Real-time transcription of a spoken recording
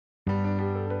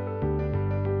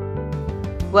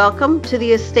Welcome to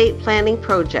the Estate Planning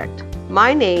Project.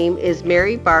 My name is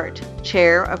Mary Bart,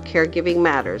 Chair of Caregiving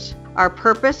Matters. Our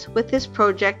purpose with this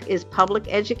project is public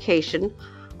education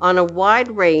on a wide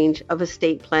range of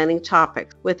estate planning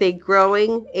topics. With a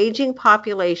growing, aging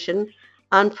population,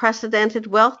 unprecedented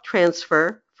wealth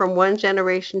transfer from one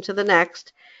generation to the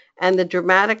next, and the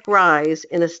dramatic rise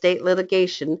in estate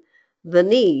litigation, the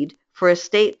need for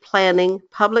estate planning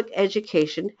public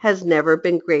education has never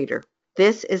been greater.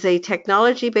 This is a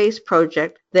technology-based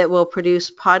project that will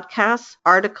produce podcasts,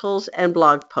 articles, and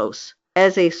blog posts.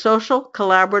 As a social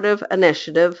collaborative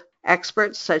initiative,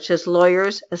 experts such as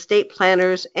lawyers, estate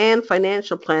planners, and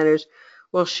financial planners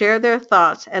will share their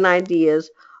thoughts and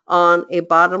ideas on a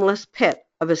bottomless pit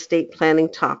of estate planning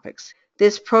topics.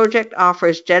 This project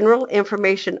offers general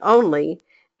information only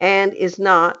and is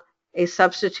not a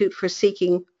substitute for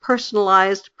seeking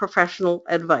personalized professional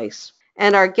advice.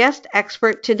 And our guest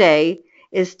expert today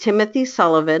is Timothy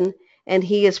Sullivan, and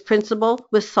he is principal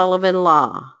with Sullivan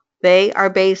Law. They are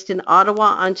based in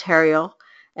Ottawa, Ontario,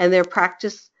 and their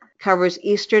practice covers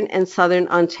Eastern and Southern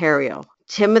Ontario.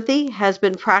 Timothy has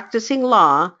been practicing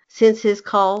law since his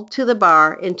call to the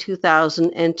bar in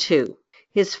 2002.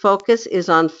 His focus is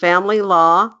on family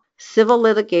law, civil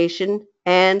litigation,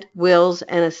 and wills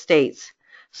and estates.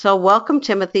 So welcome,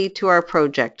 Timothy, to our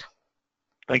project.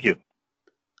 Thank you.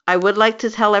 I would like to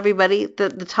tell everybody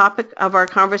that the topic of our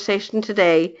conversation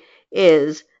today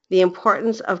is the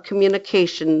importance of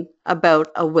communication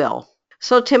about a will.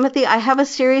 So, Timothy, I have a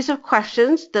series of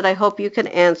questions that I hope you can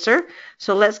answer.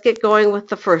 So let's get going with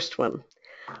the first one.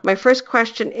 My first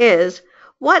question is,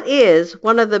 what is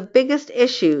one of the biggest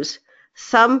issues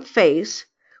some face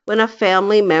when a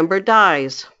family member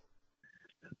dies?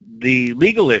 The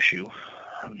legal issue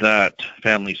that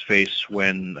families face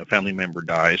when a family member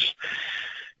dies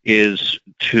is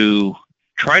to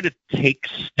try to take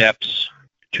steps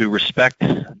to respect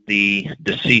the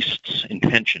deceased's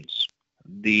intentions.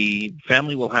 The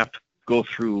family will have to go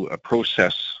through a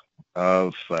process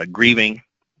of grieving,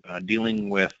 dealing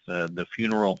with the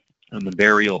funeral and the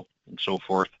burial and so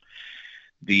forth.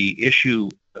 The issue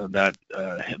that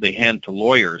they hand to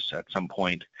lawyers at some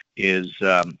point is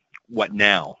what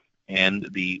now? And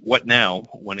the what now,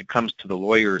 when it comes to the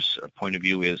lawyer's point of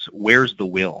view, is where's the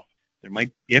will?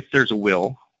 If there's a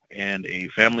will and a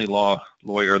family law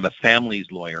lawyer, the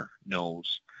family's lawyer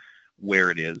knows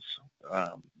where it is,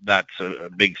 that's a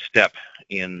big step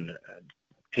in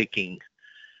taking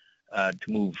to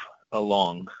move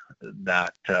along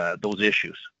those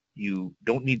issues. You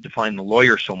don't need to find the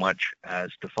lawyer so much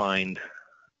as to find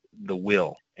the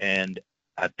will. And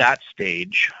at that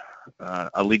stage,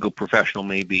 a legal professional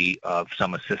may be of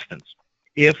some assistance.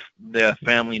 If the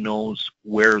family knows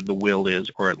where the will is,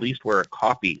 or at least where a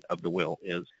copy of the will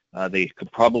is, they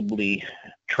could probably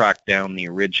track down the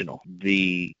original.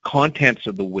 The contents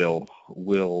of the will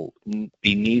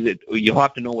be needed. You'll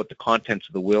have to know what the contents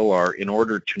of the will are in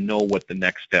order to know what the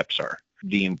next steps are.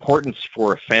 The importance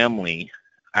for a family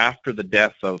after the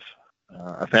death of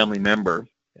a family member,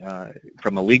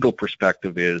 from a legal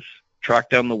perspective, is track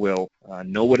down the will,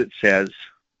 know what it says,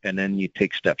 and then you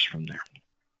take steps from there.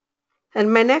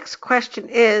 And my next question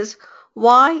is,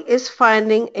 why is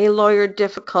finding a lawyer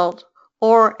difficult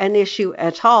or an issue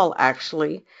at all,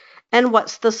 actually? And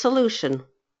what's the solution?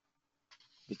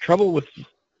 The trouble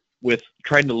with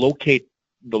trying to locate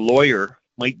the lawyer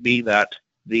might be that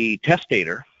the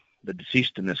testator, the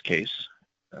deceased in this case,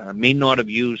 may not have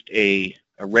used a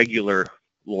regular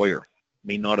lawyer,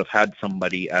 may not have had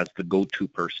somebody as the go-to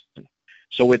person.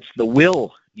 So it's the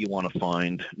will you want to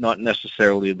find, not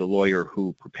necessarily the lawyer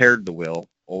who prepared the will,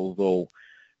 although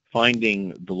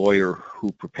finding the lawyer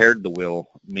who prepared the will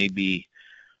may be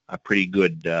a pretty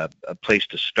good place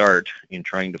to start in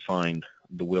trying to find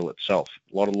the will itself.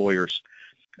 A lot of lawyers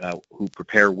who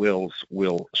prepare wills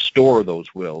will store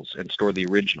those wills and store the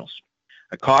originals.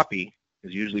 A copy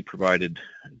is usually provided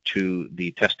to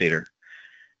the testator,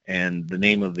 and the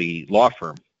name of the law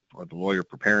firm or the lawyer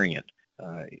preparing it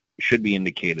should be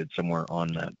indicated somewhere on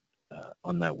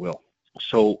that will.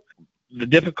 So the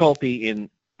difficulty in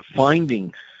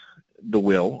finding the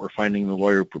will or finding the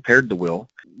lawyer who prepared the will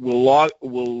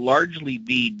largely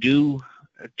be due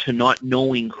to not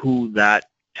knowing who that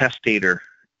testator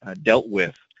dealt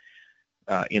with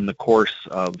in the course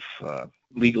of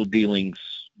legal dealings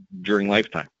during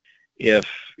lifetime. If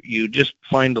you just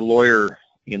find a lawyer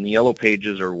in the Yellow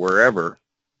Pages or wherever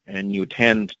and you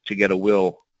tend to get a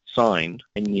will signed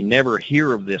and you never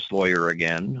hear of this lawyer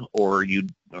again, or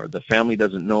the family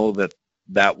doesn't know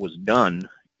that was done,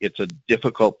 it's a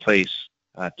difficult place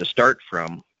to start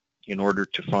from in order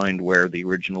to find where the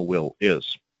original will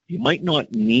is. You might not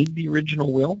need the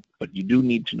original will, but you do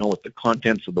need to know what the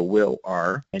contents of the will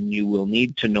are, and you will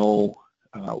need to know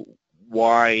you'll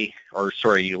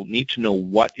need to know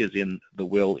what is in the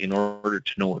will in order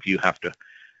to know if you have to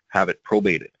have it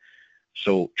probated.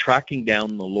 So tracking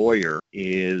down the lawyer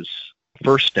is the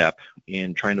first step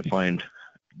in trying to find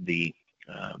the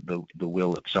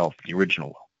will itself, the original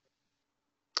will.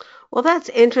 Well, that's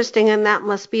interesting, and that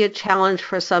must be a challenge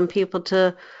for some people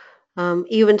to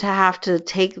even to have to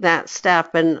take that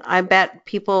step. And I bet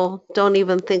people don't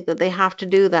even think that they have to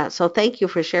do that. So thank you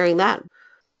for sharing that.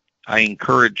 I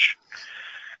encourage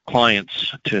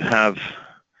clients to have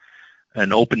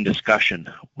an open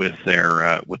discussion with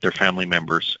their family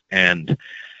members, and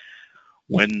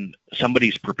when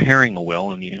somebody's preparing a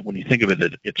will, and when you think of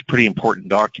it, it's a pretty important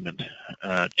document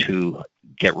to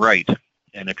get right.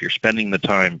 And if you're spending the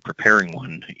time preparing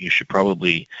one, you should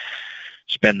probably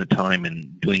spend the time in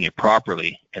doing it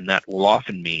properly, and that will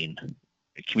often mean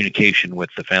communication with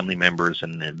the family members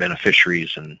and the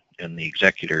beneficiaries and the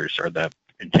executors, or the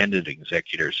intended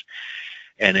executors.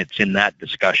 And it's in that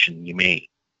discussion you may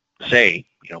say,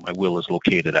 my will is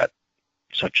located at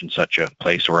such and such a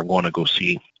place, or I'm going to go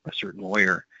see a certain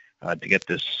lawyer to get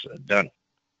this done.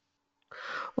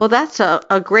 Well, that's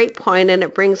a great point, and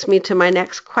it brings me to my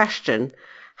next question.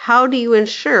 How do you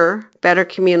ensure better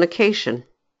communication?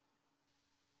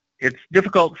 It's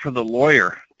difficult for the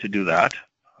lawyer to do that.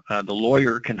 The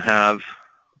lawyer can have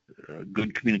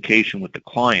good communication with the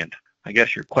client. I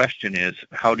guess your question is,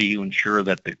 how do you ensure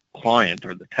that the client,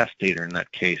 or the testator in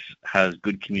that case, has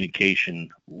good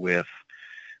communication with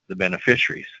the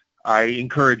beneficiaries? I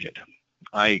encourage it.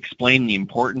 I explain the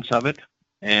importance of it,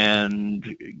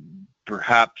 and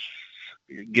perhaps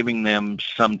giving them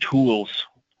some tools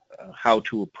how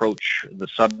to approach the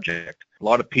subject. A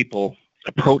lot of people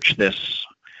approach this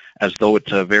as though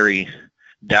it's a very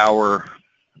dour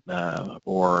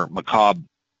or macabre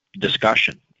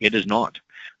discussion. It is not.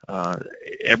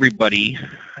 Everybody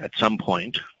at some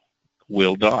point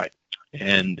will die,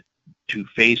 and to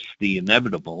face the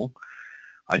inevitable,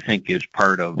 I think, is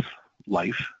part of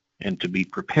life, and to be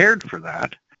prepared for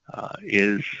that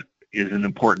is an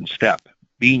important step.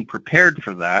 Being prepared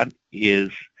for that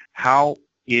is, how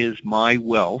is my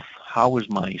wealth, how is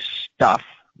my stuff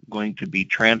going to be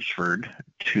transferred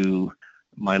to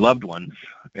my loved ones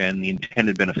and the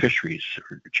intended beneficiaries,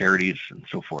 or charities and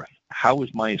so forth? How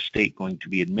is my estate going to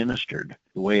be administered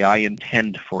the way I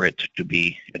intend for it to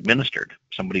be administered?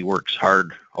 Somebody works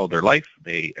hard all their life,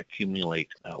 they accumulate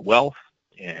wealth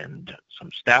and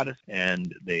some status,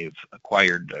 and they've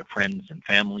acquired friends and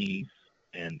family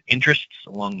and interests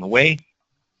along the way.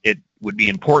 It would be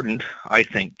important, I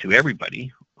think, to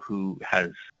everybody who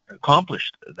has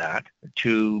accomplished that,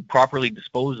 to properly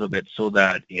dispose of it so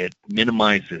that it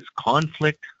minimizes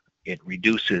conflict, it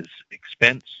reduces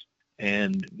expense,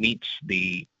 and meets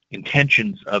the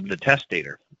intentions of the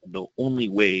testator. The only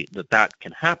way that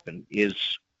can happen is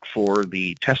for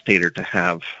the testator to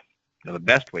have, the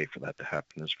best way for that to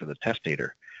happen is for the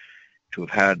testator to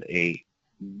have had a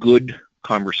good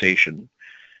conversation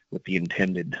with the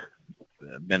intended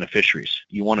beneficiaries.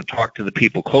 You want to talk to the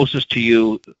people closest to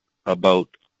you about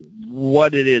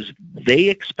what it is they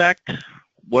expect,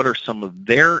 what are some of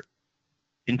their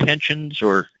intentions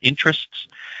or interests.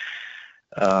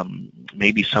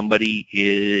 Maybe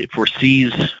somebody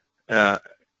foresees an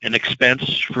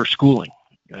expense for schooling,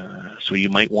 so you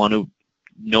might want to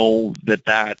know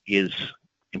that is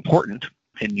important,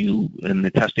 and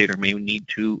the testator may need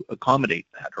to accommodate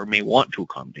that, or may want to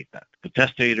accommodate that. The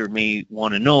testator may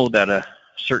want to know that a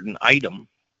certain item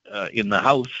in the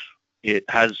house, it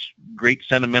has great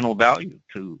sentimental value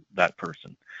to that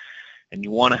person, and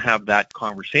you want to have that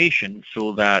conversation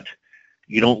so that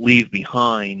you don't leave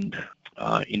behind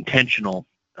intentional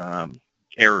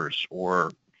errors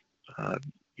or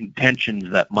intentions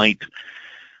that might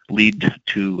lead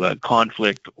to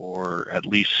conflict, or at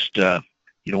least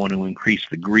you don't want to increase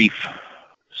the grief.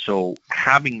 So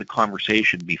having the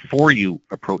conversation before you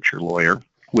approach your lawyer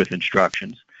with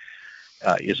instructions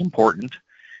is important.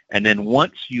 And then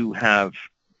once you have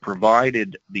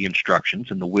provided the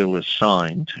instructions and the will is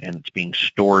signed and it's being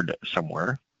stored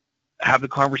somewhere, have the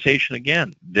conversation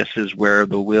again. This is where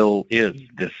the will is.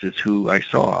 This is who I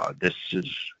saw.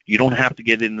 You don't have to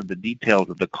get into the details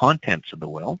of the contents of the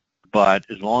will, but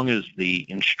as long as the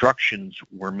instructions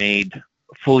were made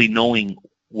fully knowing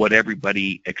what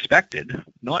everybody expected,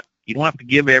 you don't have to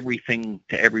give everything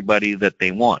to everybody that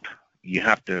they want.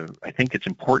 I think it's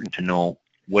important to know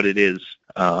what it is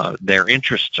their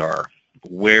interests are.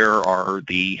 Where are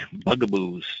the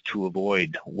bugaboos to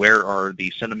avoid? Where are the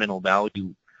sentimental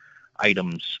value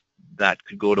items that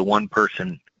could go to one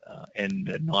person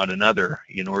and not another,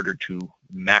 in order to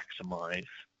maximize,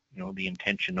 the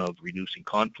intention of reducing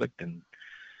conflict and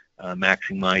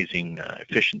maximizing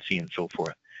efficiency and so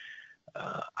forth.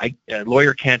 A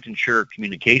lawyer can't ensure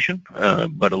communication,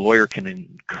 but a lawyer can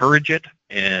encourage it,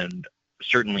 and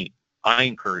certainly I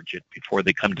encourage it before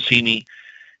they come to see me,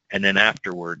 and then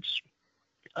afterwards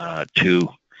to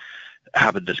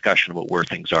have a discussion about where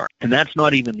things are. And that's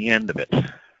not even the end of it.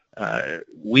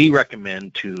 We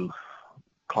recommend to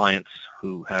clients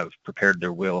who have prepared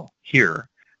their will here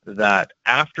that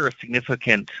after a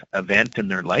significant event in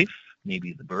their life,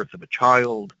 maybe the birth of a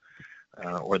child,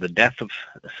 or the death of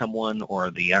someone, or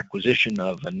the acquisition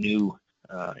of a new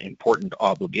important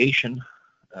obligation,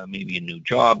 maybe a new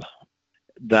job,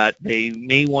 that they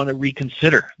may want to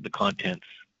reconsider the contents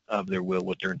of their will,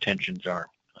 what their intentions are.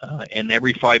 And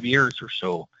every 5 years or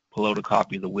so, pull out a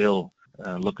copy of the will,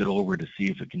 look it over to see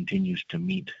if it continues to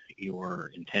meet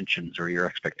your intentions or your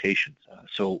expectations.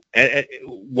 So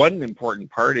one important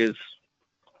part is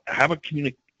have a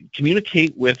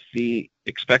communicate with the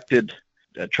expected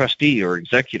trustee or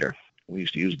executor. We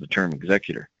used to use the term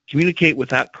executor. Communicate with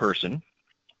that person,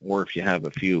 or if you have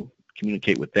a few,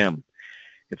 communicate with them.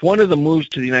 If one of them moves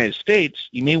to the United States,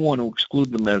 you may want to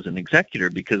exclude them as an executor,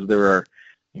 because there are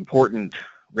important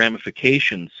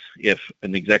ramifications if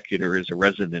an executor is a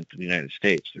resident of the United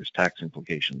States. There's tax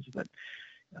implications that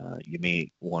you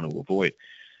may want to avoid.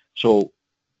 So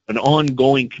an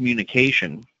ongoing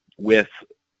communication with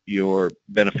your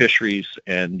beneficiaries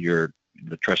and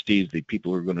the trustees, the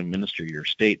people who are going to administer your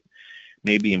estate,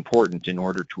 may be important in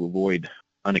order to avoid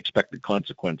unexpected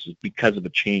consequences because of a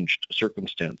changed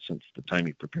circumstance since the time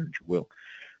you prepared your will.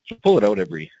 So pull it out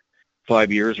every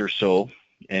 5 years or so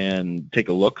and take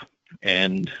a look,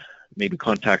 and maybe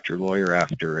contact your lawyer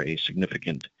after a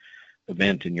significant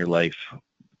event in your life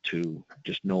to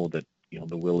just know that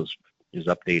the will is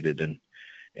updated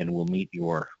and will meet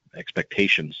your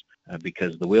expectations,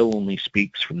 because the will only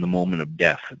speaks from the moment of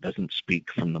death. It doesn't speak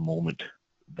from the moment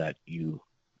that you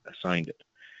assigned it.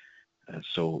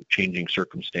 So changing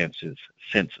circumstances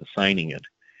since assigning it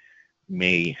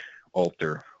may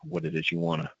alter what it is you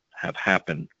want to have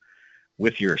happen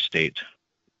with your estate.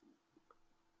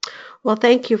 Well,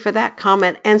 thank you for that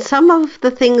comment. And some of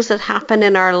the things that happen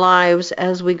in our lives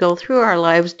as we go through our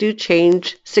lives do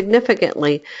change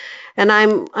significantly. And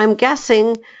I'm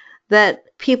guessing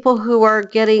that people who are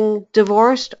getting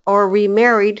divorced or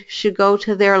remarried should go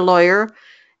to their lawyer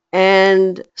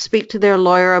and speak to their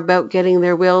lawyer about getting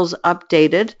their wills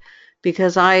updated,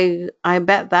 because I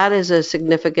bet that is a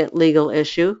significant legal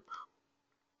issue.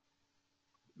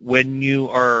 When you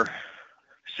are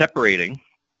separating,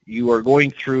 you are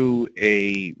going through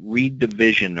a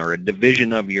redivision or a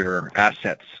division of your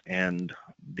assets and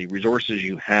the resources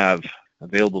you have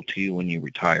available to you when you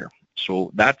retire.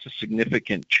 So that's a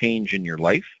significant change in your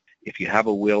life. If you have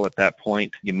a will at that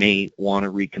point, you may want to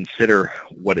reconsider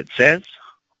what it says,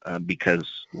 because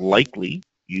likely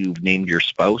you've named your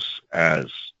spouse as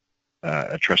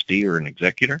a trustee or an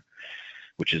executor,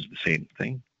 which is the same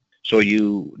thing. So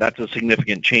that's a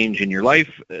significant change in your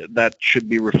life that should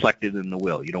be reflected in the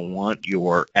will. You don't want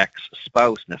your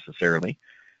ex-spouse necessarily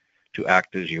to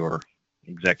act as your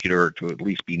executor, or to at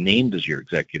least be named as your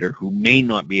executor, who may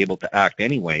not be able to act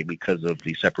anyway because of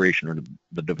the separation or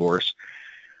the divorce.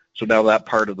 So now that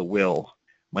part of the will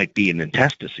might be an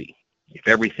intestacy. If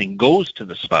everything goes to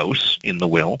the spouse in the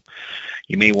will,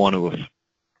 you may want to have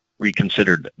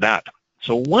reconsidered that.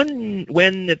 So when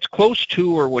it's close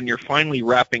to, or when you're finally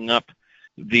wrapping up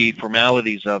the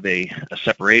formalities of a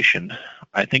separation,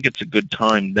 I think it's a good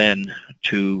time then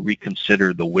to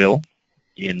reconsider the will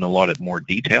in a lot of more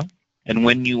detail. And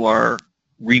when you are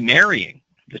remarrying,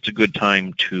 it's a good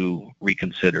time to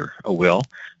reconsider a will.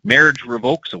 Marriage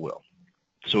revokes a will.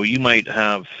 So you might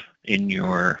have in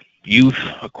your youth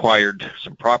acquired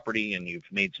some property and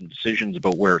you've made some decisions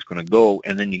about where it's going to go,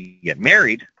 and then you get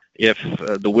married. If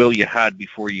the will you had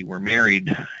before you were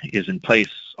married is in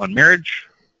place on marriage,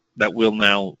 that will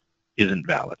now isn't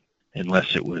valid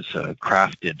unless it was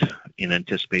crafted in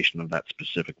anticipation of that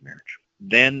specific marriage.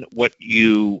 Then what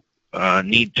you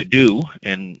need to do,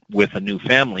 and with a new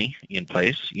family in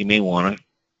place, you may want to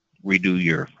redo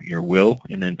your will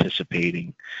in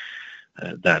anticipating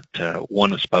that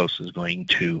one spouse is going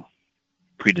to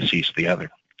predecease the other.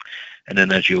 And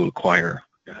then as you acquire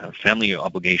family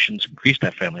obligations, increase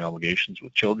that family obligations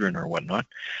with children or whatnot,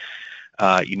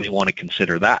 you may want to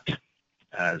consider that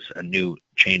as a new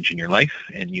change in your life,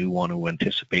 and you want to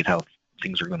anticipate how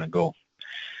things are going to go,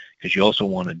 because you also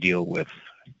want to deal with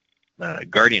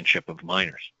guardianship of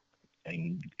minors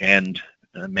and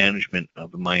management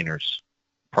of the minors'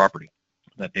 property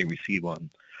that they receive on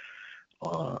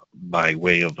by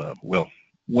way of a will.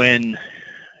 When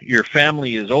your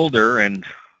family is older and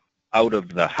out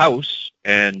of the house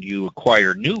and you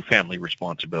acquire new family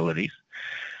responsibilities,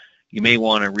 you may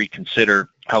want to reconsider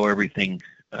how everything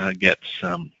gets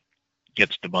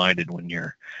divided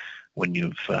when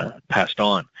you've passed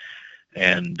on.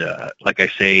 And like I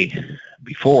say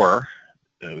before,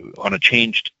 on a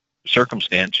changed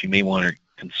circumstance, you may want to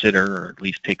consider, or at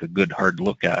least take a good hard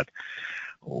look at,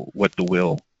 what the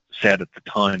will said at the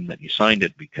time that you signed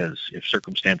it, because if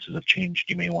circumstances have changed,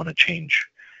 you may want to change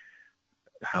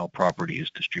how property is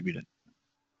distributed.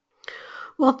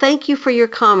 Well, thank you for your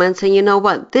comments. And you know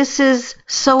what? This is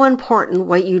so important,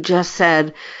 what you just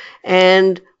said.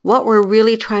 And what we're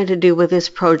really trying to do with this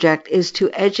project is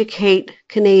to educate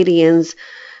Canadians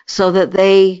so that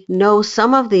they know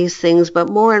some of these things, but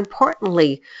more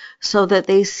importantly, so that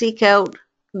they seek out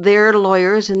their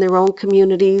lawyers in their own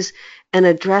communities and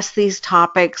address these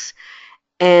topics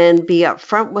and be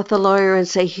upfront with the lawyer and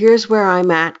say, here's where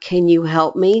I'm at, can you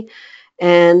help me?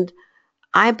 And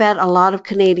I bet a lot of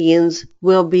Canadians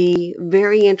will be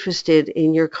very interested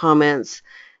in your comments.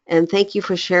 And thank you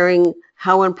for sharing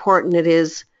how important it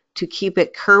is to keep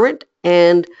it current.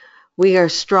 And we are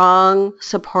strong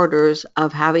supporters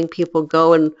of having people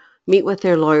go and meet with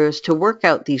their lawyers to work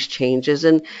out these changes,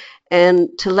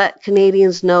 and to let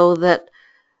Canadians know that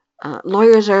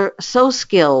lawyers are so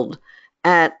skilled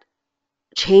at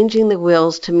changing the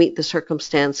wills to meet the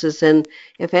circumstances. And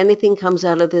if anything comes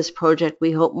out of this project,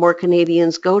 we hope more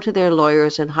Canadians go to their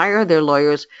lawyers and hire their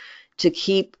lawyers to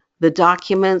keep the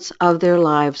documents of their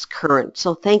lives current.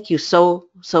 So thank you so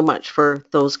much for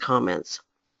those comments.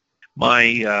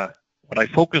 What I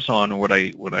focus on,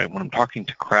 when I'm talking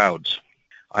to crowds,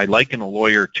 I liken a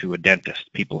lawyer to a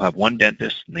dentist. People have one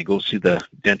dentist and they go see the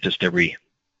dentist every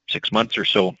 6 months or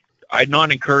so. I'm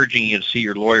not encouraging you to see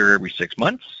your lawyer every 6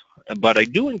 months, but I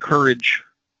do encourage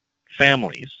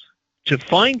families to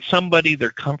find somebody they're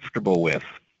comfortable with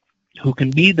who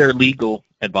can be their legal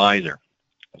advisor.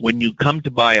 When you come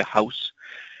to buy a house,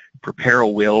 prepare a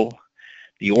will,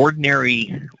 the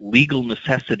ordinary legal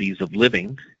necessities of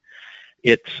living,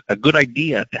 it's a good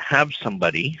idea to have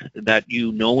somebody that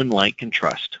you know and like and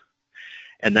trust,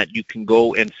 and that you can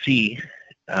go and see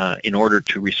in order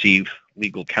to receive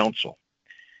legal counsel.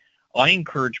 I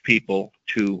encourage people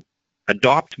to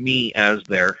adopt me as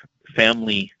their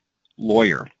family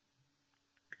lawyer,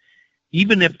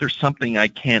 even if there's something I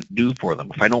can't do for them,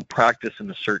 if I don't practice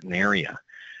in a certain area.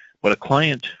 But a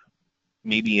client,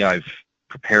 maybe I've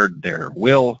prepared their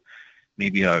will,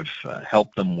 maybe I've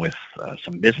helped them with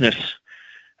some business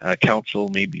counsel,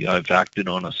 maybe I've acted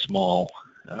on a small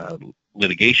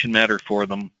litigation matter for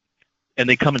them, and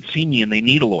they come and see me and they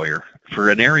need a lawyer for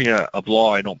an area of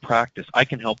law I don't practice. I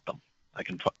can help them. I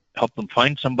can help them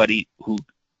find somebody who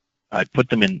I put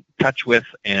them in touch with,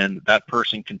 and that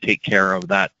person can take care of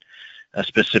that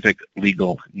specific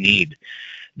legal need.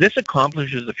 This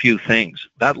accomplishes a few things.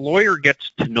 That lawyer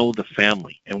gets to know the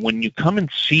family, and when you come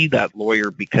and see that lawyer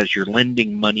because you're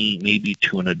lending money maybe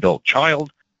to an adult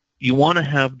child, you want to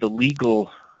have the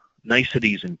legal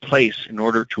niceties in place in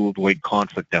order to avoid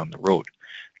conflict down the road.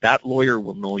 That lawyer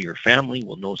will know your family,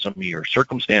 will know some of your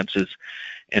circumstances,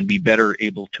 and be better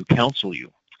able to counsel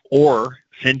you or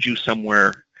send you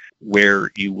somewhere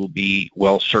where you will be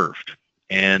well served.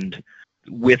 And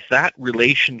with that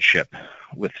relationship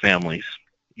with families,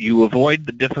 you avoid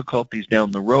the difficulties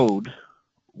down the road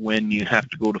when you have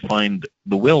to go to find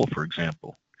the will, for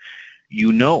example.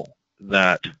 You know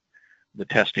that the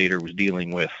testator was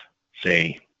dealing with,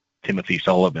 say, Timothy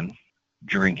Sullivan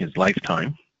during his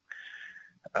lifetime.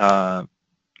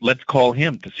 Let's call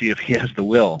him to see if he has the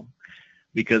will,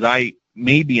 because I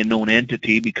may be a known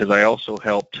entity because I also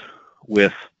helped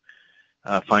with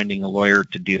finding a lawyer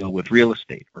to deal with real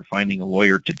estate, or finding a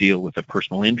lawyer to deal with a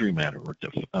personal injury matter, or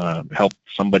to help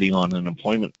somebody on an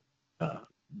employment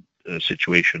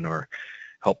situation, or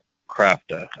help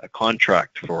craft a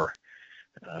contract for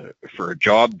a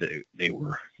job that they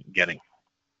were getting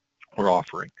or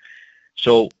offering.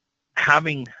 So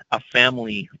having a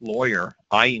family lawyer,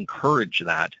 I encourage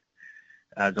that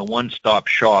as a one-stop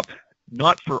shop,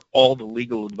 not for all the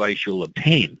legal advice you'll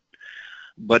obtain,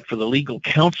 but for the legal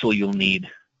counsel you'll need,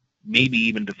 maybe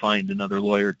even to find another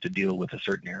lawyer to deal with a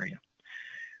certain area.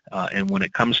 And when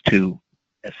it comes to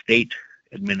estate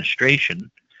administration,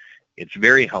 it's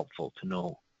very helpful to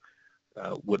know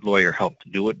what lawyer helped to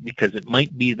do it, because it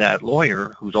might be that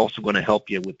lawyer who's also going to help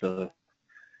you with the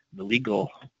legal,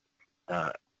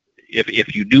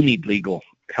 if you do need legal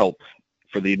help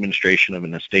for the administration of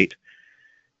an estate,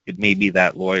 it may be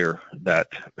that lawyer that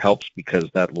helps because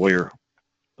that lawyer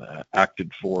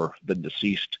acted for the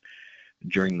deceased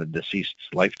during the deceased's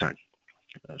lifetime.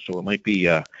 So it might be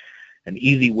an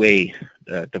easy way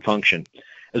to function,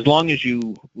 as long as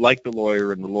you like the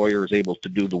lawyer and the lawyer is able to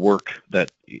do the work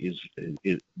that is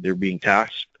they're being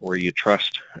tasked, or you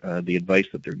trust the advice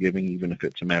that they're giving, even if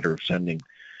it's a matter of sending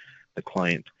the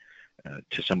client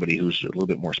to somebody who's a little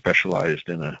bit more specialized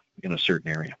in a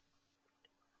certain area.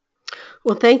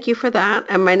 Well, thank you for that.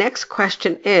 And my next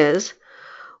question is,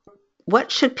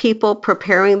 what should people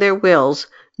preparing their wills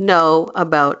know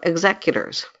about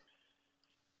executors?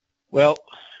 Well,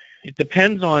 it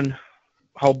depends on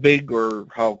how big or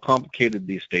how complicated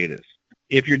the estate is.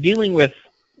 If you're dealing with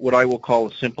what I will call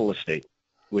a simple estate,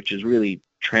 which is really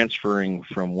transferring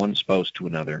from one spouse to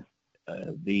another,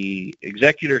 the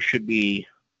executor should be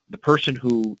the person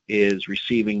who is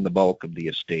receiving the bulk of the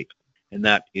estate, and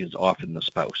that is often the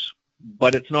spouse.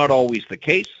 But it's not always the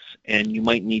case, and you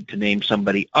might need to name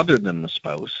somebody other than the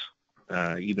spouse,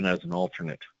 even as an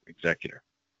alternate executor.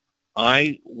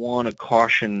 I want to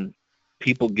caution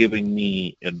people giving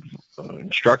me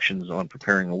instructions on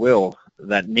preparing a will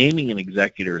that naming an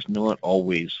executor is not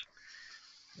always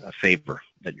a favor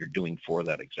that you're doing for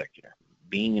that executor.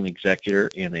 Being an executor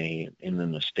in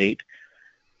an estate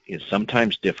is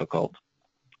sometimes difficult.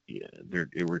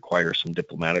 It requires some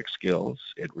diplomatic skills.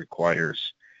 It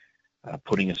requires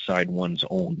putting aside one's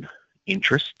own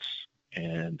interests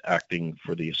and acting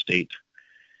for the estate,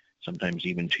 sometimes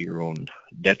even to your own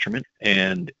detriment.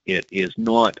 And it is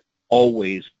not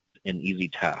always an easy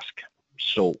task.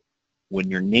 So when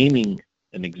you're naming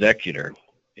an executor,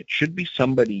 it should be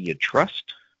somebody you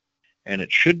trust, and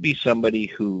it should be somebody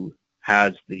who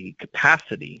has the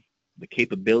capacity, the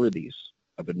capabilities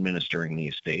of administering the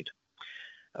estate.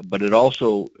 But it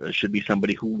also should be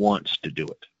somebody who wants to do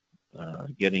it.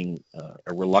 Getting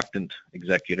a reluctant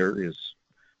executor is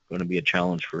going to be a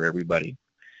challenge for everybody.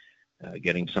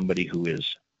 Getting somebody who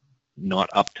is not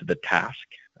up to the task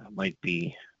might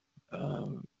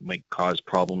cause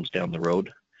problems down the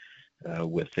road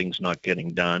with things not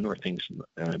getting done or things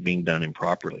being done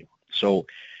improperly. So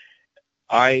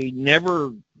I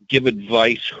never give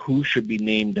advice who should be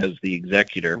named as the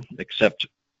executor, except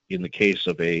in the case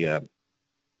of a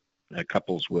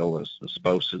couple's will, as the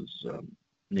spouses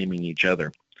naming each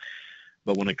other.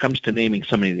 But when it comes to naming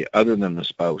somebody other than the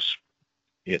spouse,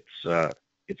 it's a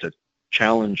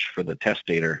challenge for the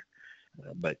testator,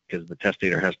 but because the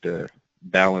testator has to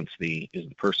balance is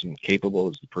the person capable,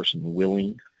 is the person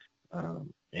willing,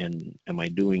 and am I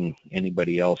doing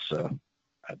anybody else a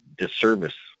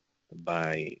disservice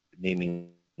by naming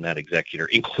that executor,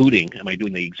 including am I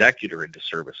doing the executor a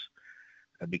disservice,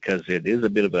 because it is a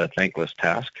bit of a thankless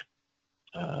task.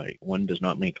 One does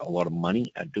not make a lot of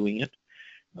money at doing it.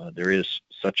 There is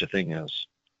such a thing as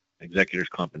executor's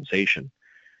compensation,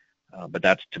 but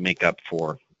that's to make up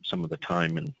for some of the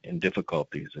time and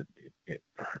difficulties. It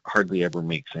hardly ever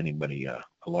makes anybody a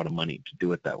lot of money to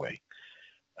do it that way.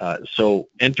 So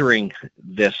entering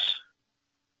this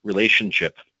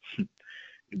relationship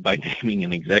by naming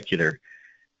an executor,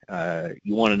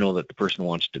 you want to know that the person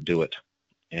wants to do it,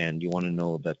 and you want to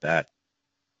know that that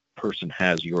person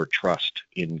has your trust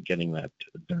in getting that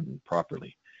done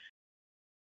properly.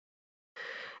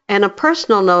 And a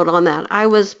personal note on that, I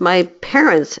was my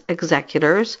parents'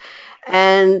 executors,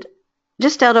 and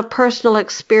just out of personal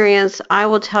experience, I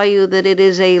will tell you that it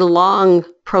is a long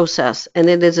process, and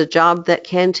it is a job that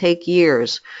can take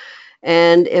years.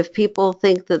 And if people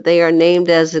think that they are named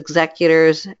as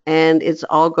executors and it's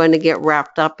all going to get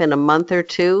wrapped up in a month or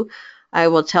two, I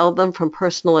will tell them from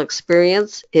personal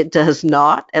experience, it does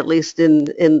not, at least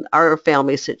in our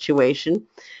family situation.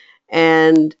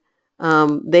 And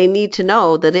they need to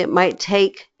know that it might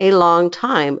take a long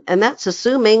time. And that's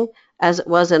assuming, as it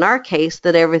was in our case,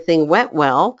 that everything went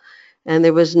well and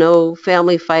there was no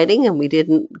family fighting and we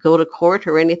didn't go to court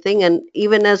or anything. And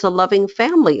even as a loving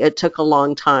family, it took a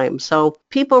long time. So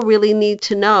people really need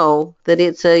to know that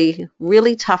it's a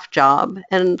really tough job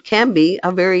and can be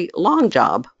a very long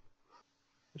job.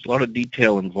 There's a lot of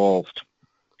detail involved.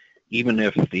 Even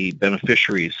if the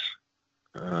beneficiaries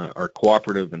are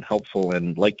cooperative and helpful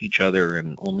and like each other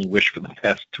and only wish for the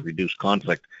best to reduce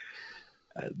conflict,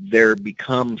 there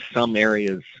become some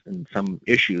areas and some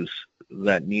issues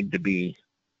that need to be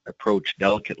approached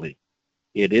delicately.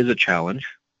 It is a challenge.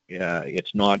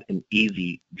 It's not an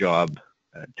easy job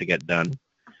to get done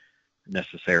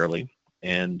necessarily.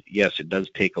 And yes, it does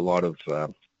take a lot of,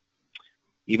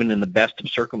 even in the best of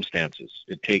circumstances,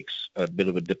 it takes a bit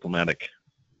of a diplomatic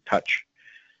touch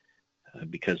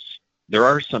because there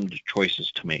are some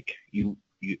choices to make.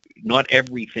 Not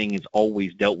everything is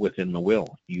always dealt with in the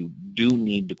will. You do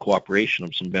need the cooperation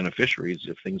of some beneficiaries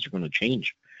if things are going to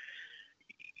change.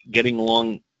 getting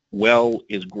along well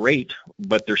is great,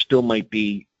 but there still might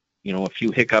be, a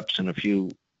few hiccups and a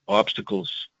few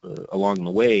obstacles along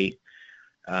the way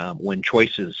when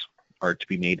choices are to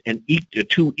be made. And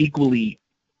two equally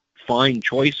fine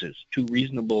choices, two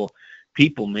reasonable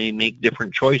people may make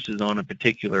different choices on a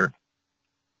particular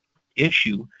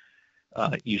issue.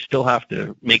 You still have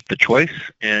to make the choice,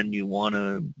 and you want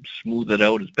to smooth it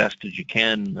out as best as you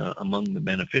can among the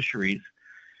beneficiaries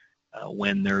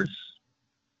when there's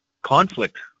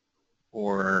conflict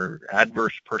or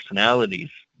adverse personalities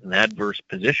and adverse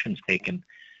positions taken.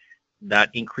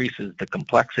 That increases the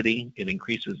complexity, it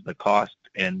increases the cost,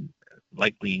 and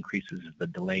likely increases the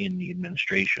delay in the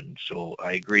administration. So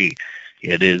I agree.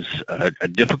 It is a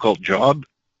difficult job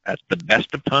at the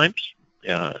best of times.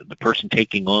 The person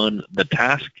taking on the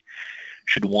task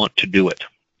should want to do it,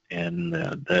 and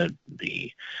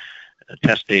the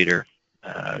testator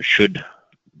should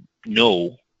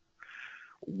know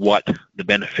what the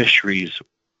beneficiaries'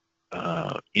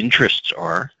 interests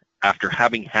are after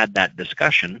having had that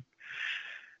discussion.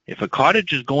 If a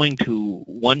cottage is going to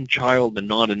one child and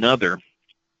not another,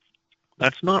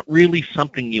 that's not really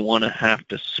something you want to have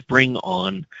to spring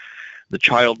on the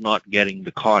child not getting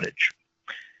the cottage.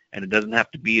 And it doesn't have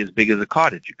to be as big as a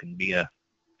cottage. It can be a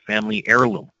family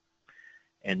heirloom.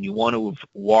 And you want to have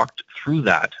walked through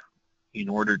that in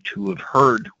order to have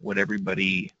heard what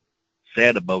everybody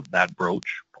said about that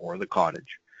brooch or the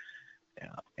cottage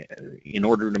in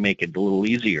order to make it a little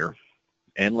easier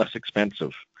and less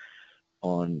expensive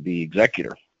on the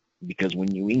executor. Because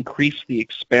when you increase the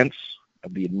expense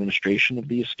of the administration of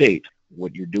the estate,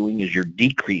 what you're doing is you're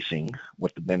decreasing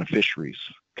what the beneficiaries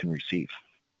can receive.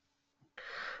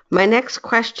 My next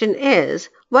question is,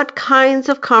 what kinds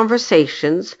of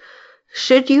conversations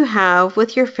should you have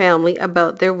with your family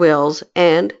about their wills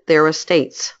and their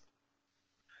estates?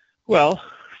 Well,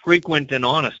 frequent and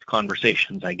honest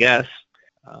conversations, I guess.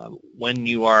 When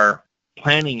you are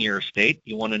planning your estate,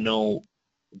 you want to know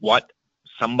what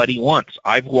somebody wants.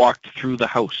 I've walked through the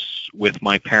house with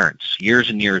my parents years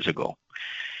and years ago,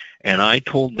 and I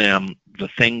told them the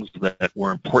things that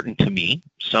were important to me.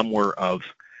 Some were of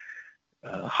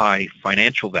high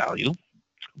financial value,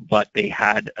 but they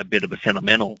had a bit of a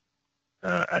sentimental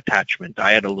attachment.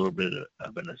 I had a little bit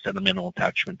of a sentimental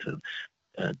attachment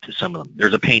to some of them.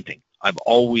 There's a painting. I've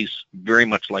always very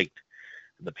much liked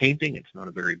the painting. It's not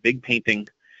a very big painting,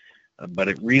 but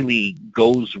it really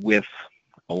goes with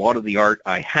a lot of the art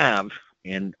I have,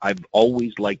 and I've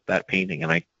always liked that painting.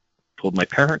 And I told my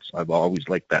parents, I've always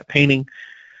liked that painting.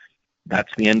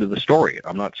 That's the end of the story.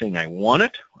 I'm not saying I want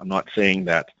it. I'm not saying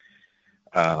that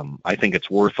I think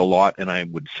it's worth a lot and I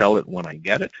would sell it when I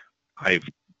get it. I've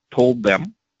told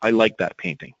them I like that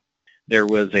painting. There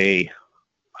was a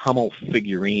Hummel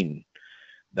figurine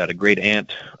that a great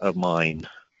aunt of mine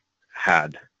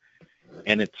had,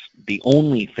 and it's the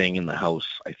only thing in the house,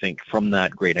 I think, from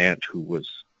that great aunt, who was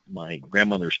my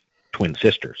grandmother's twin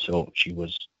sister. So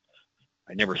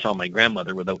I never saw my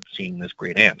grandmother without seeing this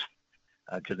great aunt,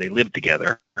 because they lived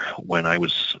together when I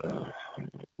was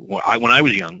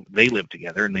young. They lived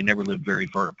together, and they never lived very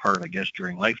far apart, I guess,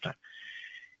 during lifetime.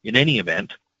 In any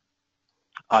event,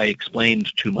 I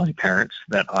explained to my parents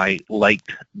that I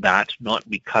liked that, not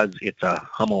because it's a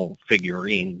Hummel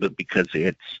figurine, but because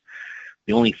it's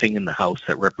the only thing in the house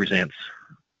that represents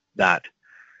that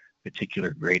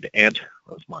particular great aunt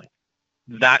of mine.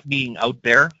 That being out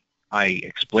there, I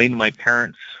explained to my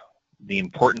parents the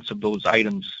importance of those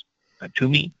items to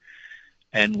me,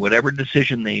 and whatever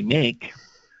decision they make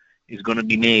is going to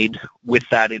be made with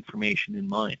that information in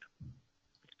mind.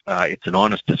 It's an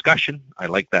honest discussion. I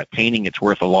like that painting. It's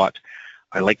worth a lot.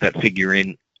 I like that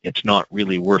figurine. It's not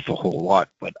really worth a whole lot,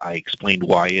 but I explained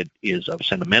why it is of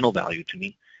sentimental value to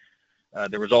me.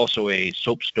 There was also a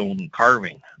soapstone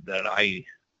carving that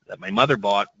my mother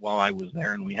bought while I was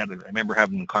there, and I remember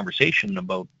having a conversation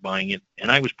about buying it, and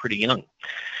I was pretty young.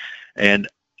 And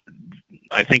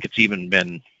I think it's even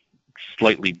been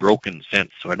slightly broken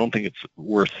since, so I don't think it's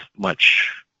worth much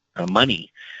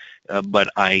money. But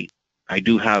I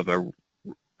do have a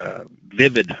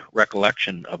vivid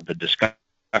recollection of the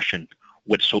discussion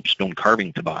what soapstone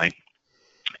carving to buy,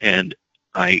 and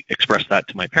I expressed that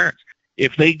to my parents.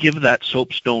 If they give that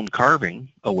soapstone carving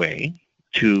away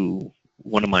to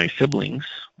one of my siblings,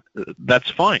 that's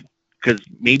fine, because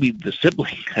maybe the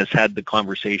sibling has had the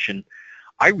conversation,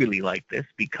 I really like this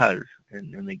because,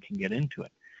 and they can get into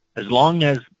it. As long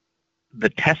as the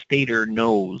testator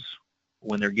knows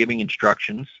when they're giving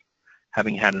instructions,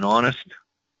 having had an honest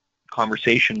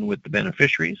conversation with the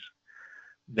beneficiaries,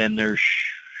 then there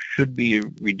should be a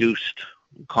reduced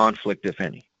conflict, if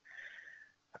any.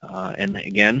 And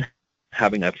again,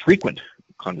 having a frequent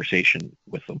conversation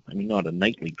with them. I mean, not a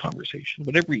nightly conversation,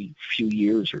 but every few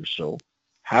years or so,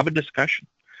 have a discussion.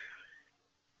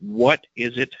 What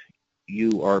is it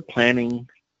you are planning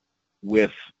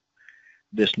with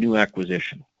this new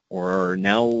acquisition? Or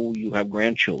now you have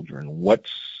grandchildren.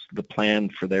 What's the plan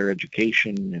for their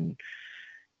education? And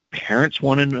parents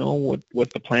want to know what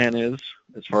the plan is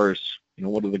as far as,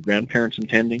 what are the grandparents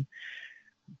intending?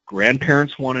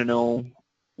 Grandparents want to know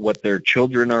what their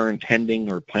children are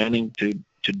intending or planning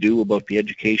to do about the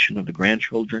education of the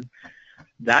grandchildren.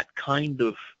 That kind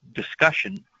of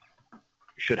discussion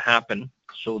should happen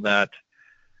so that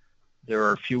there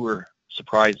are fewer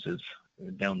surprises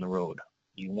down the road.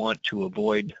 You want to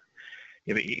avoid,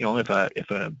 if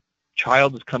a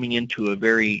child is coming into a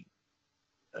very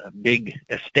big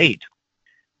estate,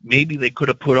 maybe they could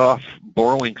have put off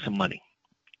borrowing some money,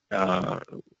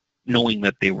 knowing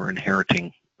that they were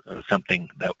inheriting something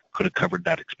that could have covered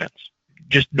that expense.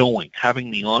 Just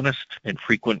having the honest and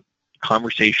frequent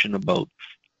conversation about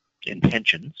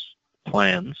intentions,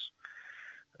 plans,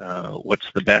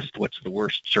 what's the best, what's the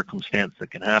worst circumstance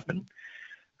that can happen,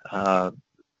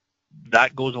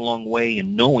 that goes a long way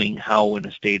in knowing how an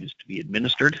estate is to be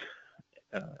administered,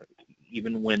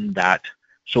 even when that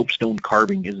soapstone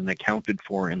carving isn't accounted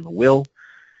for in the will,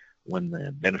 when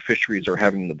the beneficiaries are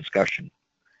having the discussion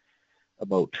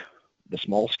about the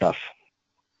small stuff,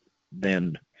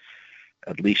 then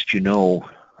at least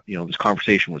this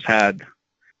conversation was had.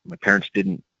 My parents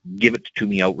didn't give it to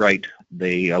me outright.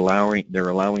 They're allowing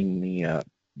the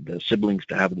siblings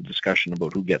to have the discussion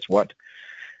about who gets what.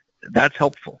 That's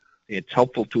helpful. It's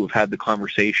helpful to have had the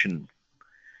conversation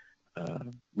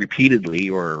repeatedly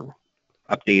or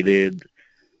updated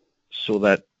so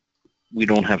that we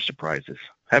don't have surprises.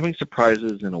 Having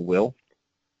surprises in a will,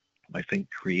 I think,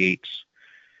 creates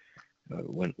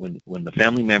when the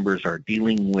family members are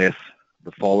dealing with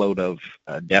the fallout of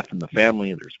death in the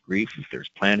family, there's grief, there's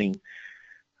planning,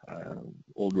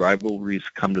 old rivalries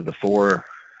come to the fore,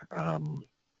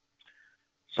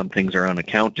 some things are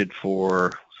unaccounted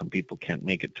for, some people can't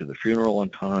make it to the funeral on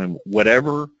time.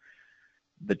 Whatever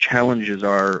the challenges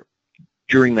are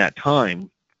during that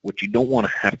time, what you don't want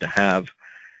to have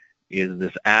is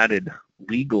this added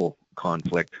legal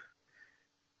conflict,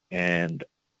 and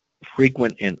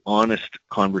frequent and honest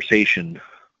conversation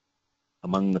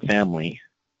among the family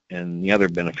and the other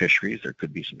beneficiaries. There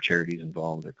could be some charities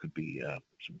involved. There could be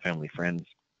some family friends.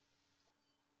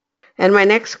 And my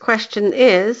next question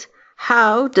is,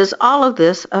 how does all of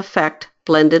this affect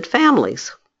blended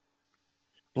families?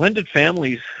 Blended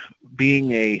families, being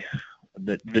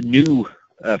the new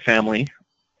family,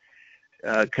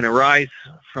 can arise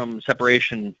from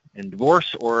separation and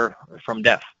divorce or from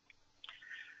death.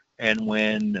 And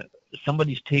when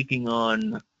somebody's taking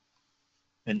on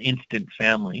an instant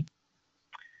family,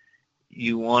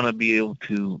 you want to be able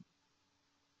to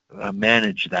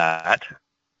manage that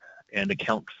and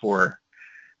account for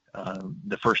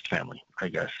the first family, I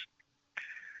guess.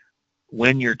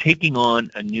 When you're taking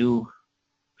on a new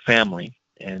family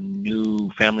and new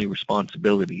family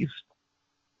responsibilities,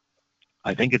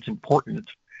 I think it's important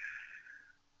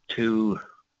to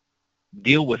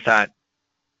deal with that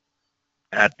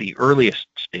at the earliest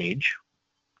stage,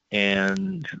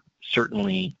 and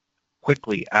certainly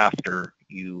quickly after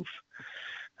you've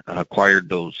acquired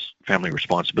those family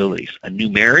responsibilities. A new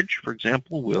marriage, for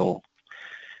example, will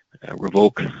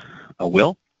revoke a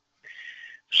will.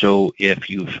 So if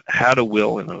you've had a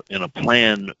will in a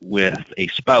plan with a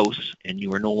spouse and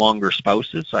you are no longer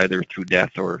spouses, either through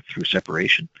death or through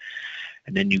separation,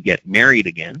 and then you get married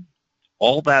again,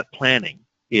 all that planning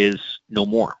is no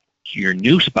more. Your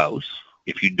new spouse,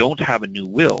 if you don't have a new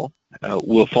will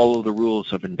follow the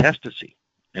rules of intestacy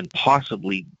and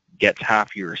possibly gets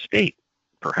half your estate,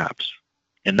 perhaps.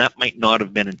 And that might not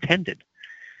have been intended.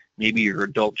 Maybe your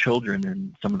adult children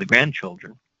and some of the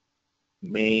grandchildren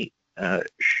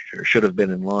should have been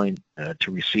in line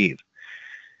to receive.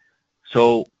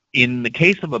 So in the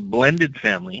case of a blended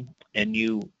family, and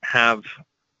you have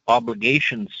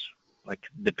obligations like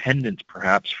dependents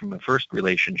perhaps from a first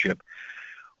relationship,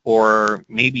 or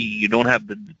maybe you don't have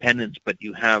the dependents but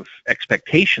you have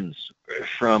expectations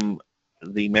from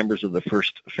the members of the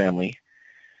first family,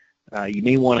 you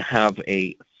may want to have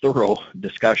a thorough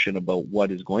discussion about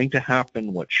what is going to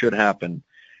happen, what should happen,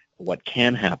 what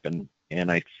can happen,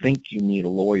 and I think you need a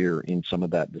lawyer in some of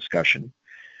that discussion,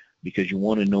 because you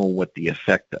want to know what the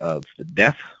effect of the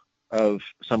death of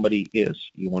somebody is.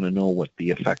 You want to know what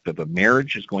the effect of a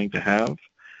marriage is going to have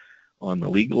on the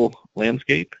legal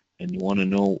landscape, and you want to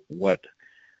know what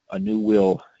a new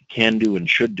will can do and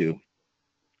should do.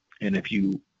 And if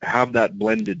you have that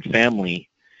blended family,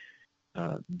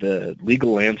 The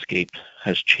legal landscape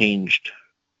has changed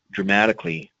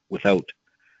dramatically without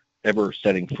ever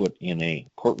setting foot in a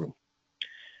courtroom.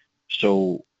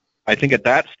 So I think at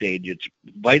that stage it's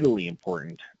vitally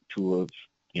important to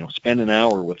spend an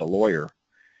hour with a lawyer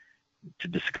to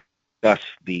discuss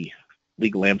the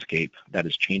legal landscape that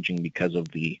is changing because of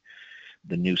the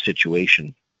new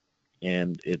situation.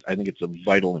 And I think it's of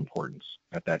vital importance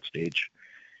at that stage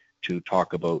to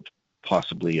talk about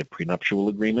possibly a prenuptial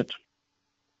agreement,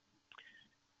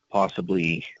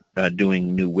 possibly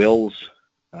doing new wills,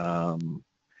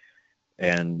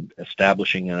 and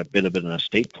establishing a bit of an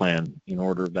estate plan in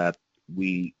order that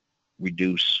we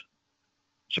reduce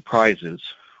surprises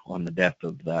on the death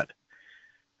of that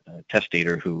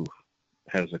testator who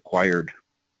has acquired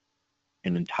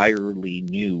an entirely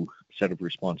new set of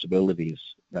responsibilities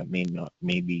that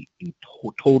may be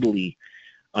totally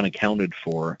unaccounted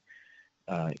for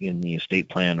in the estate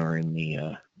plan or in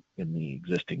the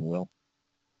existing will.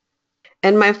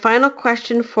 And my final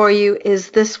question for you is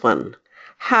this one.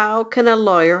 How can a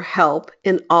lawyer help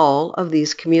in all of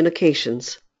these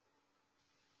communications?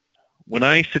 When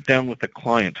I sit down with a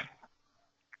client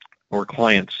or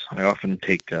clients, I often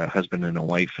take a husband and a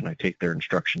wife and I take their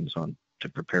instructions on to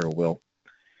prepare a will.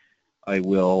 I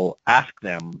will ask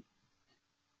them,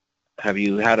 have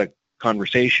you had a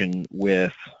conversation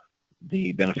with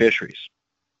the beneficiaries?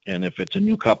 And if it's a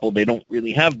new couple, they don't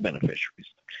really have beneficiaries.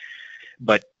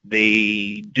 But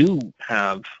they do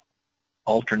have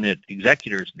alternate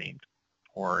executors named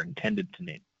or intended to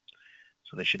name.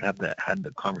 So they should have had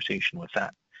the conversation with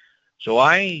that. So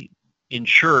I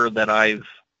ensure that I've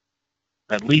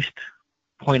at least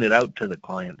pointed out to the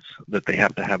clients that they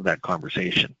have to have that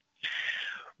conversation.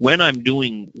 When I'm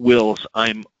doing wills,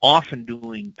 I'm often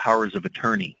doing powers of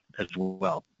attorney as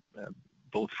well,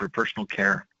 both for personal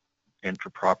care and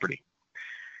for property.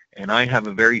 And I have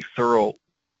a very thorough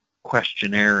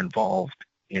questionnaire involved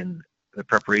in the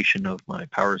preparation of my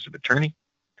powers of attorney.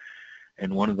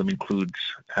 And one of them includes,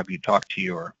 have you talked to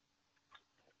your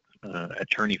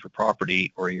attorney for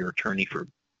property or your attorney for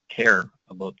care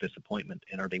about this appointment,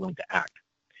 and are they willing to act?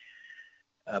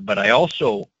 But I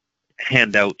also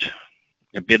hand out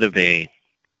a bit of a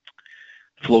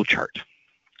flow chart,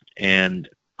 and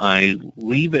I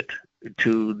leave it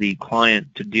to the client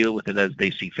to deal with it as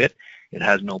they see fit. It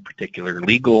has no particular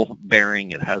legal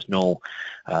bearing. It has no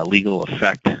legal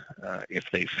effect if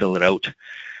they fill it out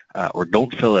or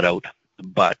don't fill it out.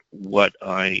 But what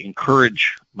I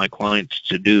encourage my clients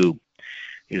to do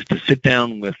is to sit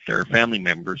down with their family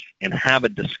members and have a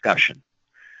discussion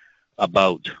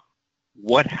about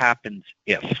what happens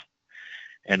if.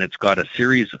 And it's got a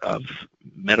series of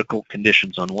medical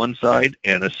conditions on one side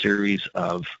and a series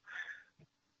of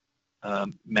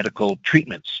medical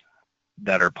treatments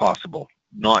that are possible,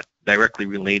 not directly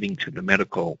relating to the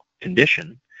medical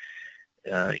condition.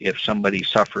 If somebody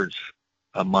suffers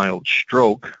a mild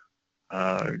stroke,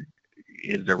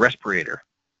 is a respirator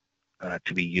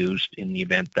to be used in the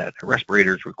event that a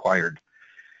respirator is required.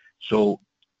 So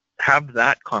have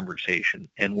that conversation.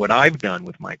 And what I've done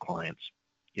with my clients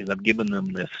is I've given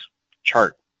them this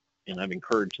chart and I've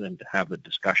encouraged them to have the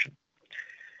discussion.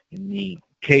 In the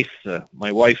case,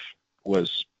 my wife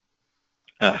was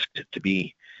asked to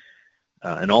be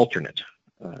an alternate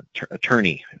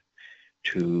attorney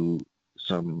to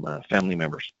some family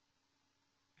members.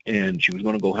 And she was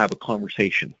going to go have a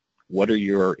conversation. What are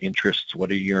your interests? What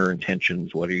are your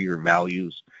intentions? What are your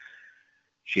values?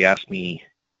 She asked me,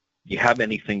 do you have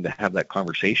anything to have that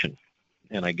conversation?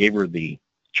 And I gave her the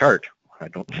chart. I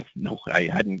don't know. I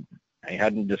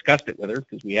hadn't discussed it with her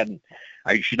because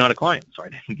she's not a client, so I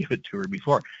didn't give it to her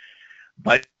before.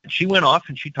 But she went off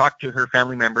and she talked to her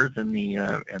family members and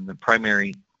the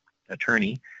primary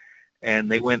attorney, and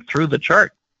they went through the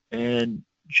chart. And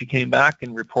she came back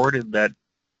and reported that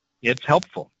it's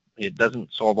helpful. It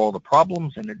doesn't solve all the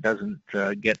problems, and it doesn't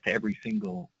get to every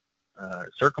single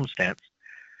circumstance,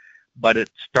 but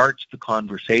it starts the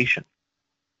conversation.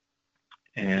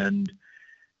 And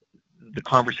the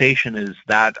conversation is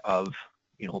that of,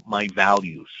 my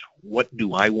values. What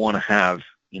do I want to have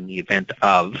in the event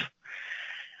of?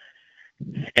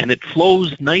 And it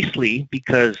flows nicely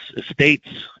because estates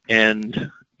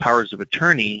and powers of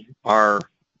attorney are,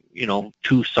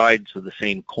 two sides of the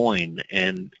same coin.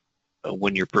 And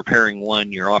when you're preparing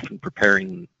one, you're often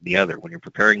preparing the other. When you're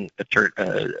preparing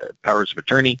powers of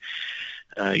attorney,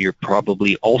 you're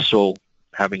probably also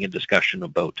having a discussion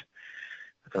about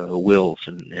wills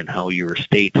and how your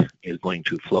estate is going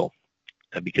to flow.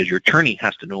 Because your attorney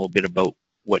has to know a bit about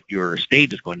what your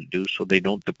estate is going to do so they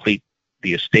don't deplete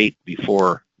the estate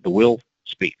before the will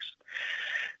speaks.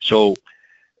 So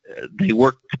they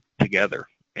work together.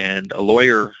 And a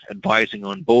lawyer advising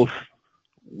on both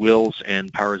wills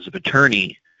and powers of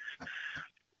attorney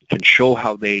can show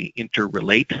how they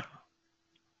interrelate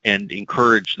and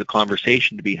encourage the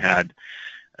conversation to be had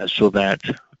so that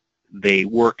they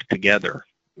work together,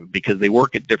 because they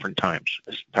work at different times.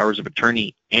 Powers of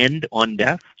attorney end on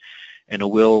death, and a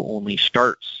will only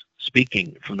starts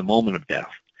speaking from the moment of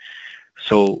death.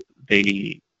 So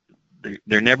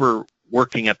they're never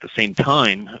working at the same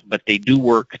time, but they do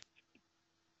work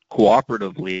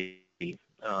cooperatively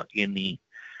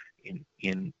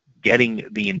in getting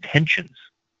the intentions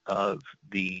of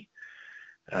the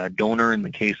donor in the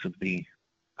case of the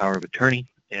power of attorney,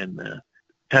 and the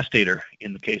testator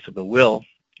in the case of the will,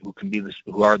 who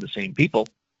are the same people.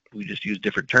 We just use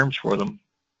different terms for them.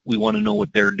 We want to know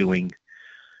what they're doing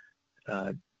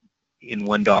in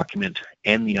one document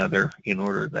and the other in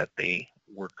order that they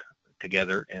work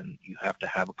together, and you have to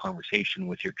have a conversation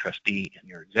with your trustee and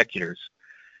your executors,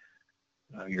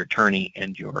 your attorney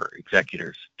and your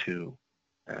executors, to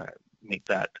make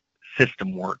that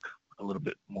system work a little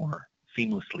bit more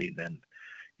seamlessly than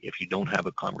if you don't have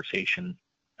a conversation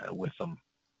with them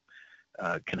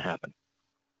can happen.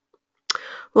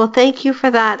 Well, thank you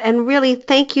for that. And really,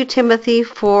 thank you, Timothy,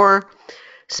 for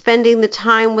spending the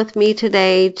time with me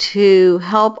today to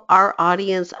help our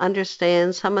audience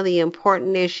understand some of the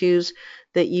important issues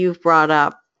that you've brought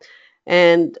up.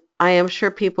 And I am sure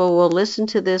people will listen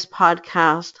to this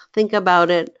podcast, think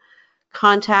about it,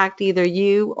 contact either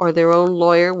you or their own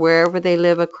lawyer wherever they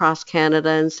live across Canada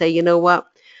and say, you know what,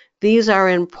 these are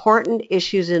important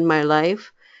issues in my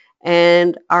life.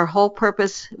 And our whole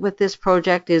purpose with this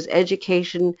project is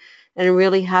education and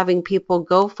really having people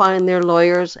go find their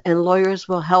lawyers, and lawyers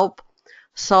will help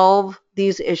solve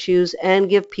these issues and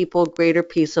give people greater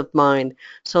peace of mind.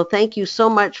 So thank you so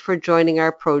much for joining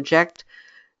our project.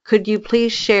 Could you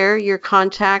please share your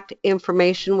contact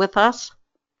information with us?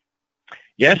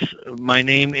 Yes, my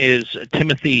name is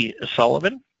Timothy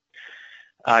Sullivan.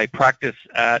 I practice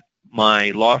at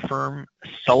my law firm,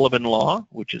 Sullivan Law,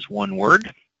 which is one word.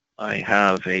 I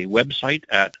have a website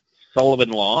at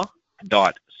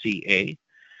sullivanlaw.ca.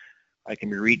 I can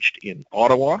be reached in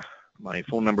Ottawa. My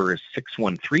phone number is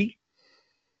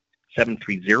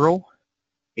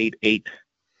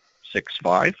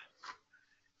 613-730-8865.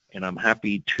 And I'm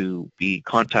happy to be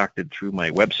contacted through my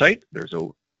website. There's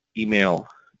an email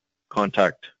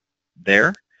contact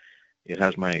there. It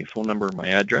has my phone number, my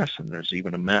address, and there's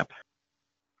even a map.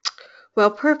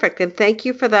 Well, perfect, and thank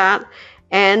you for that.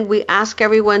 And we ask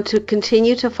everyone to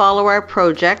continue to follow our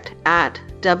project at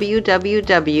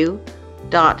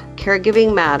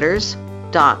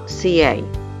www.caregivingmatters.ca.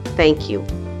 Thank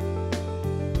you.